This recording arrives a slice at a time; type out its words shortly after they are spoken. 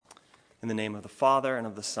In the name of the Father, and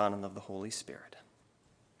of the Son, and of the Holy Spirit.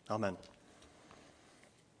 Amen.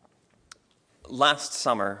 Last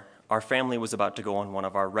summer, our family was about to go on one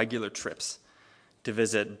of our regular trips to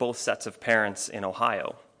visit both sets of parents in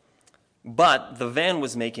Ohio. But the van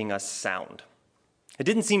was making us sound. It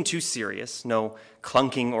didn't seem too serious, no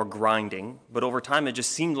clunking or grinding, but over time it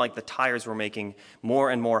just seemed like the tires were making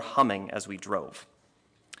more and more humming as we drove.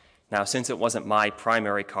 Now, since it wasn't my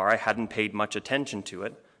primary car, I hadn't paid much attention to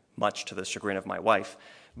it, much to the chagrin of my wife.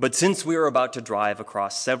 But since we were about to drive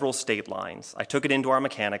across several state lines, I took it into our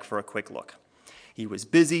mechanic for a quick look. He was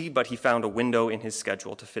busy, but he found a window in his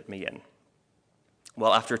schedule to fit me in.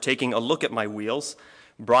 Well, after taking a look at my wheels,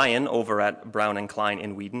 Brian over at Brown & Klein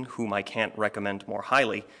in Wheaton, whom I can't recommend more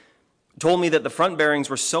highly, told me that the front bearings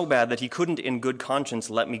were so bad that he couldn't in good conscience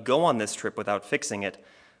let me go on this trip without fixing it,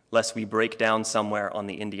 lest we break down somewhere on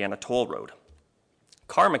the Indiana toll road.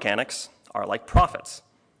 Car mechanics are like prophets.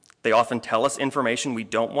 They often tell us information we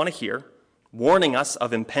don't want to hear, warning us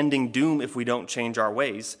of impending doom if we don't change our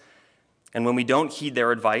ways. And when we don't heed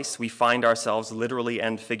their advice, we find ourselves literally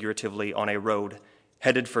and figuratively on a road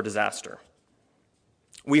headed for disaster.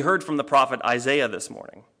 We heard from the prophet Isaiah this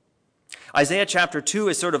morning. Isaiah chapter 2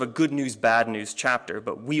 is sort of a good news, bad news chapter,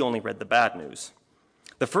 but we only read the bad news.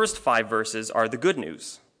 The first 5 verses are the good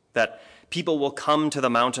news, that people will come to the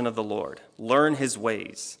mountain of the Lord, learn his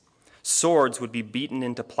ways. Swords would be beaten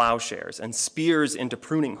into plowshares and spears into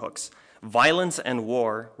pruning hooks. Violence and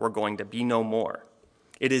war were going to be no more.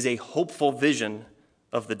 It is a hopeful vision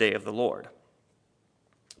of the day of the Lord.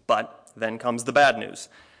 But then comes the bad news.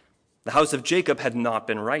 The house of Jacob had not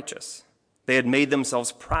been righteous. They had made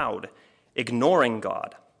themselves proud, ignoring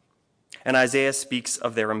God. And Isaiah speaks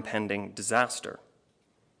of their impending disaster.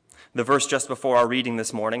 The verse just before our reading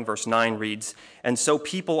this morning, verse 9 reads, "And so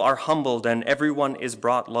people are humbled and everyone is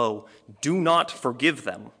brought low. Do not forgive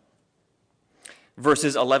them."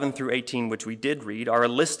 Verses 11 through 18, which we did read, are a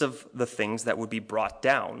list of the things that would be brought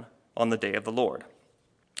down on the day of the Lord.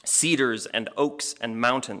 Cedars and oaks and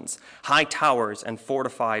mountains, high towers and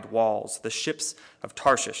fortified walls, the ships of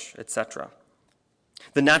Tarshish, etc.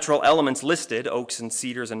 The natural elements listed, oaks and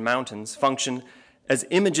cedars and mountains, function as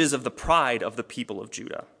images of the pride of the people of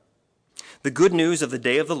Judah. The good news of the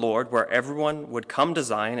day of the Lord, where everyone would come to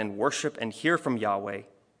Zion and worship and hear from Yahweh,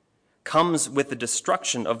 comes with the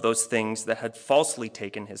destruction of those things that had falsely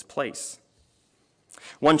taken his place.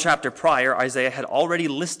 One chapter prior, Isaiah had already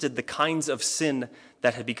listed the kinds of sin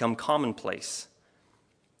that had become commonplace.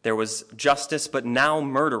 There was justice, but now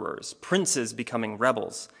murderers, princes becoming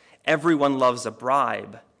rebels. Everyone loves a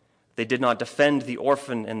bribe. They did not defend the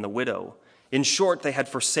orphan and the widow. In short, they had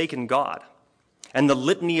forsaken God. And the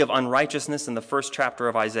litany of unrighteousness in the first chapter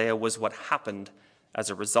of Isaiah was what happened as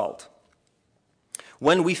a result.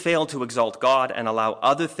 When we fail to exalt God and allow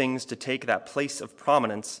other things to take that place of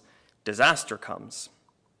prominence, disaster comes.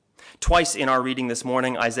 Twice in our reading this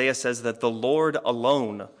morning, Isaiah says that the Lord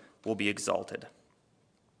alone will be exalted.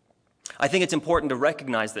 I think it's important to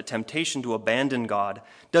recognize that temptation to abandon God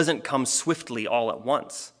doesn't come swiftly all at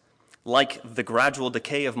once. Like the gradual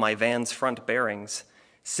decay of my van's front bearings,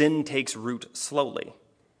 sin takes root slowly.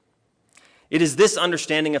 It is this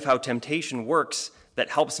understanding of how temptation works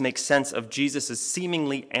that helps make sense of Jesus'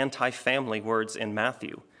 seemingly anti-family words in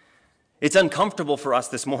Matthew. It's uncomfortable for us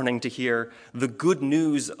this morning to hear the good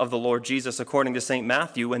news of the Lord Jesus according to St.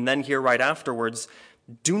 Matthew and then hear right afterwards,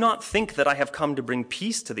 "Do not think that I have come to bring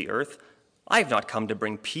peace to the earth. I have not come to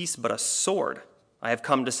bring peace, but a sword. I have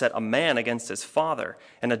come to set a man against his father,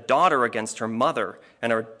 and a daughter against her mother,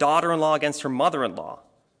 and her daughter-in-law against her mother-in-law.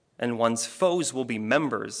 And one's foes will be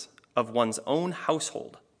members of one's own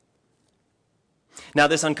household." Now,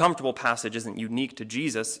 this uncomfortable passage isn't unique to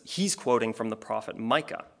Jesus. He's quoting from the prophet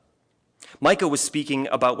Micah. Micah was speaking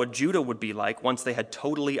about what Judah would be like once they had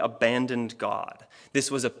totally abandoned God.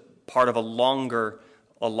 This was a part of a longer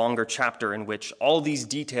chapter in which all these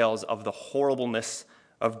details of the horribleness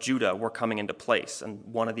of Judah were coming into place. And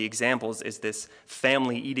one of the examples is this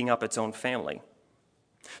family eating up its own family.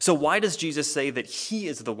 So why does Jesus say that he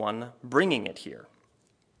is the one bringing it here?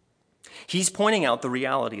 He's pointing out the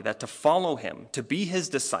reality that to follow him, to be his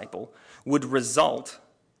disciple, would result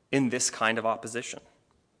in this kind of opposition.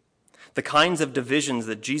 The kinds of divisions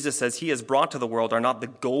that Jesus says he has brought to the world are not the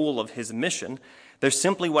goal of his mission. They're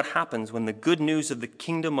simply what happens when the good news of the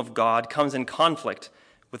kingdom of God comes in conflict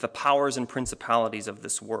with the powers and principalities of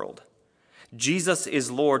this world. Jesus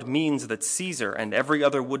is Lord means that Caesar and every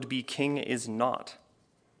other would-be king is not.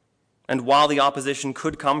 And while the opposition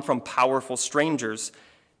could come from powerful strangers,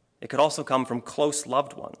 it could also come from close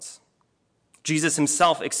loved ones. Jesus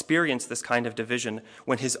himself experienced this kind of division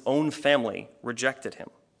when his own family rejected him.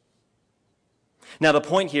 Now, the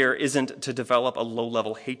point here isn't to develop a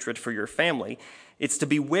low-level hatred for your family. It's to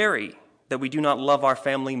be wary that we do not love our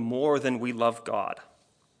family more than we love God.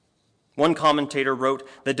 One commentator wrote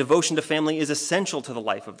that devotion to family is essential to the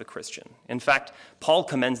life of the Christian. In fact, Paul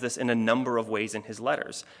commends this in a number of ways in his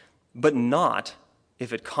letters, but not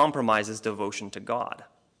if it compromises devotion to God.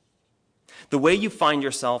 The way you find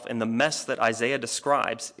yourself in the mess that Isaiah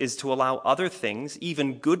describes is to allow other things,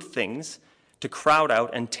 even good things, to crowd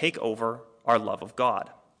out and take over our love of God.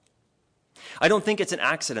 I don't think it's an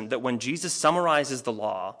accident that when Jesus summarizes the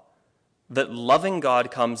law, that loving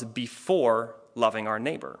God comes before loving our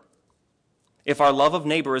neighbor. If our love of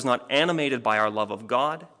neighbor is not animated by our love of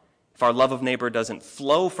God, if our love of neighbor doesn't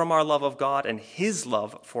flow from our love of God and his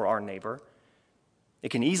love for our neighbor, it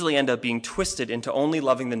can easily end up being twisted into only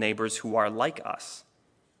loving the neighbors who are like us,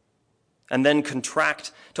 and then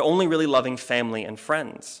contract to only really loving family and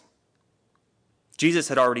friends. Jesus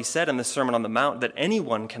had already said in the Sermon on the Mount that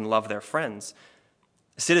anyone can love their friends.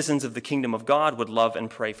 Citizens of the kingdom of God would love and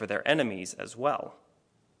pray for their enemies as well.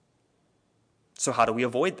 So how do we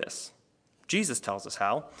avoid this? Jesus tells us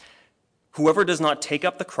how. Whoever does not take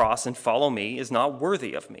up the cross and follow me is not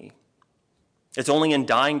worthy of me. It's only in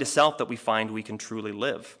dying to self that we find we can truly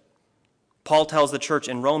live. Paul tells the church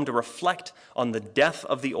in Rome to reflect on the death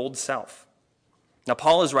of the old self. Now,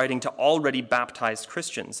 Paul is writing to already baptized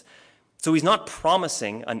Christians, so he's not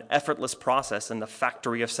promising an effortless process in the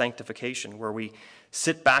factory of sanctification where we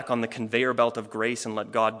sit back on the conveyor belt of grace and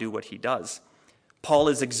let God do what he does. Paul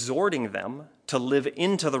is exhorting them to live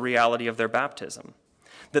into the reality of their baptism,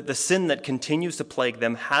 that the sin that continues to plague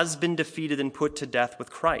them has been defeated and put to death with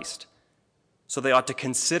Christ, so they ought to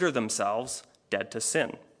consider themselves dead to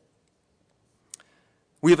sin.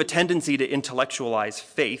 We have a tendency to intellectualize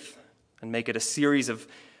faith and make it a series of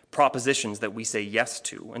propositions that we say yes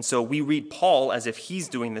to, and so we read Paul as if he's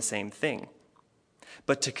doing the same thing.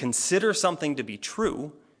 But to consider something to be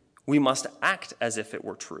true, we must act as if it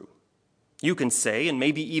were true. You can say and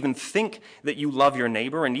maybe even think that you love your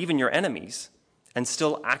neighbor and even your enemies and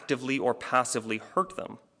still actively or passively hurt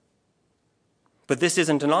them. But this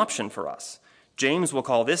isn't an option for us. James will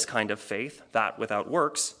call this kind of faith, that without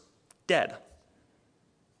works, dead.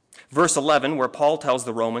 Verse 11, where Paul tells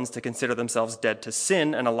the Romans to consider themselves dead to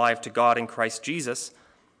sin and alive to God in Christ Jesus,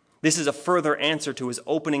 this is a further answer to his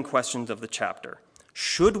opening questions of the chapter.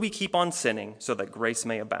 Should we keep on sinning so that grace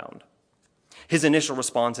may abound? His initial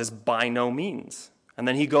response is by no means. And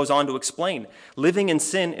then he goes on to explain, living in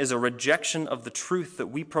sin is a rejection of the truth that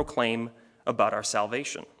we proclaim about our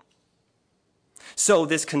salvation. So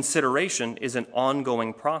this consideration is an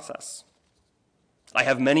ongoing process. I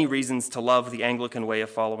have many reasons to love the Anglican way of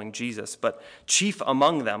following Jesus, but chief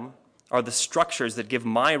among them are the structures that give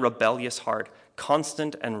my rebellious heart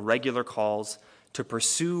constant and regular calls to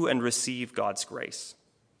pursue and receive God's grace.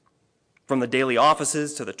 From the daily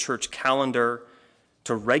offices to the church calendar,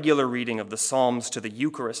 to regular reading of the Psalms, to the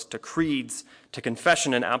Eucharist, to creeds, to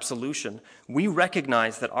confession and absolution, we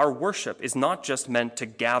recognize that our worship is not just meant to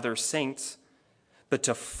gather saints, but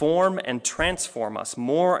to form and transform us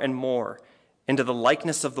more and more into the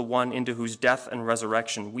likeness of the one into whose death and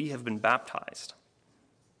resurrection we have been baptized.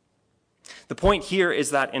 The point here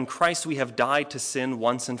is that in Christ we have died to sin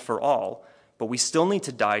once and for all, but we still need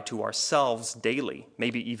to die to ourselves daily,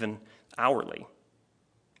 maybe even hourly.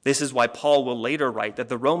 This is why Paul will later write that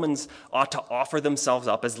the Romans ought to offer themselves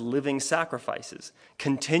up as living sacrifices,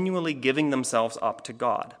 continually giving themselves up to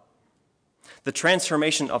God. The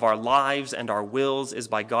transformation of our lives and our wills is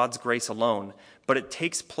by God's grace alone, but it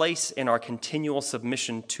takes place in our continual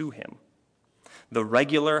submission to him. The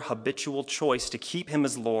regular, habitual choice to keep him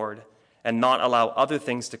as Lord and not allow other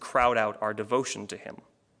things to crowd out our devotion to him.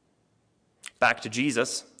 Back to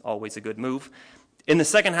Jesus, always a good move. In the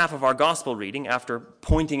second half of our gospel reading, after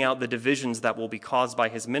pointing out the divisions that will be caused by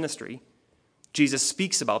his ministry, Jesus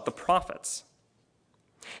speaks about the prophets.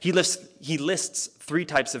 He lists three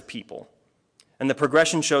types of people, and the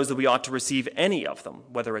progression shows that we ought to receive any of them,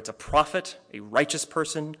 whether it's a prophet, a righteous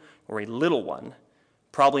person, or a little one,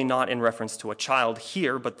 probably not in reference to a child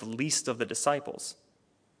here, but the least of the disciples.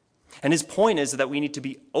 And his point is that we need to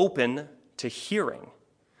be open to hearing.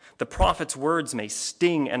 The prophet's words may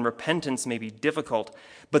sting and repentance may be difficult,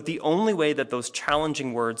 but the only way that those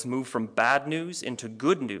challenging words move from bad news into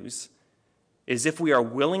good news is if we are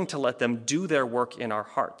willing to let them do their work in our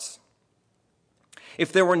hearts.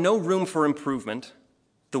 If there were no room for improvement,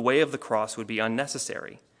 the way of the cross would be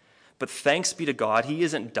unnecessary. But thanks be to God, he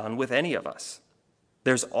isn't done with any of us.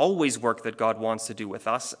 There's always work that God wants to do with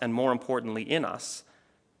us, and more importantly, in us.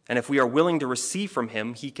 And if we are willing to receive from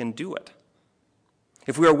him, he can do it.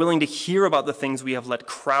 If we are willing to hear about the things we have let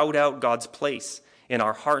crowd out God's place in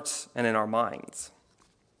our hearts and in our minds.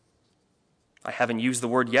 I haven't used the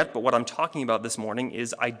word yet, but what I'm talking about this morning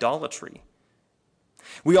is idolatry.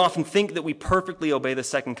 We often think that we perfectly obey the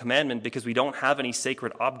second commandment because we don't have any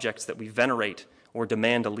sacred objects that we venerate or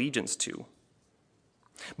demand allegiance to.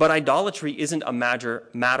 But idolatry isn't a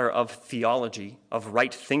matter of theology, of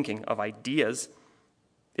right thinking, of ideas.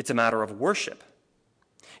 It's a matter of worship.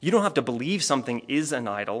 You don't have to believe something is an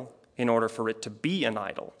idol in order for it to be an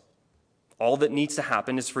idol. All that needs to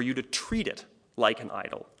happen is for you to treat it like an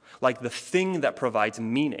idol, like the thing that provides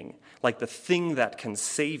meaning, like the thing that can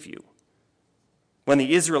save you. When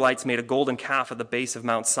the Israelites made a golden calf at the base of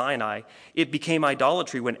Mount Sinai, it became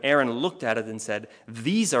idolatry when Aaron looked at it and said,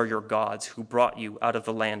 "These are your gods who brought you out of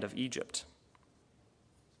the land of Egypt."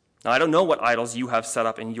 Now, I don't know what idols you have set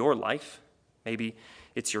up in your life. Maybe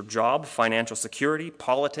it's your job, financial security,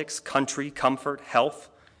 politics, country, comfort, health.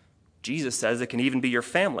 Jesus says it can even be your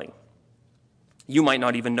family. You might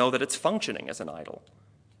not even know that it's functioning as an idol.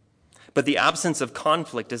 But the absence of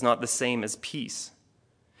conflict is not the same as peace.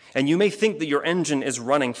 And you may think that your engine is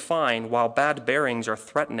running fine while bad bearings are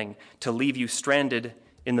threatening to leave you stranded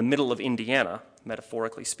in the middle of Indiana,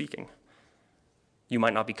 metaphorically speaking. You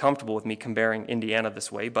might not be comfortable with me comparing Indiana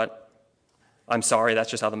this way, but I'm sorry,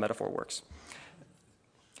 that's just how the metaphor works.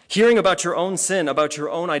 Hearing about your own sin, about your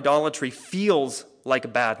own idolatry, feels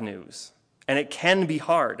like bad news, and it can be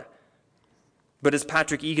hard. But as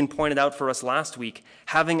Patrick Egan pointed out for us last week,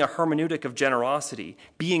 having a hermeneutic of generosity,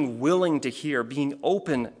 being willing to hear, being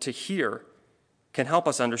open to hear, can help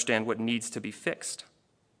us understand what needs to be fixed.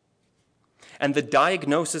 And the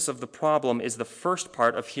diagnosis of the problem is the first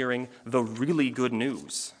part of hearing the really good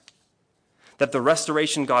news. That the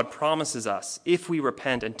restoration God promises us, if we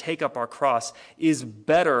repent and take up our cross, is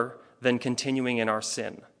better than continuing in our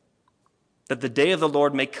sin. That the day of the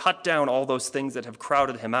Lord may cut down all those things that have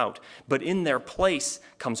crowded him out, but in their place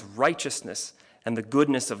comes righteousness and the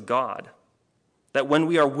goodness of God. That when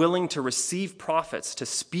we are willing to receive prophets, to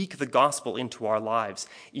speak the gospel into our lives,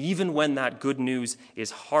 even when that good news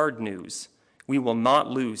is hard news, we will not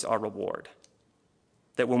lose our reward.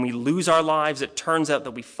 That when we lose our lives, it turns out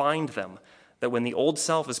that we find them. That when the old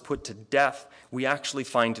self is put to death, we actually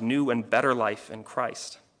find new and better life in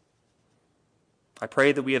Christ. I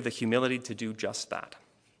pray that we have the humility to do just that.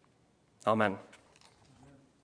 Amen.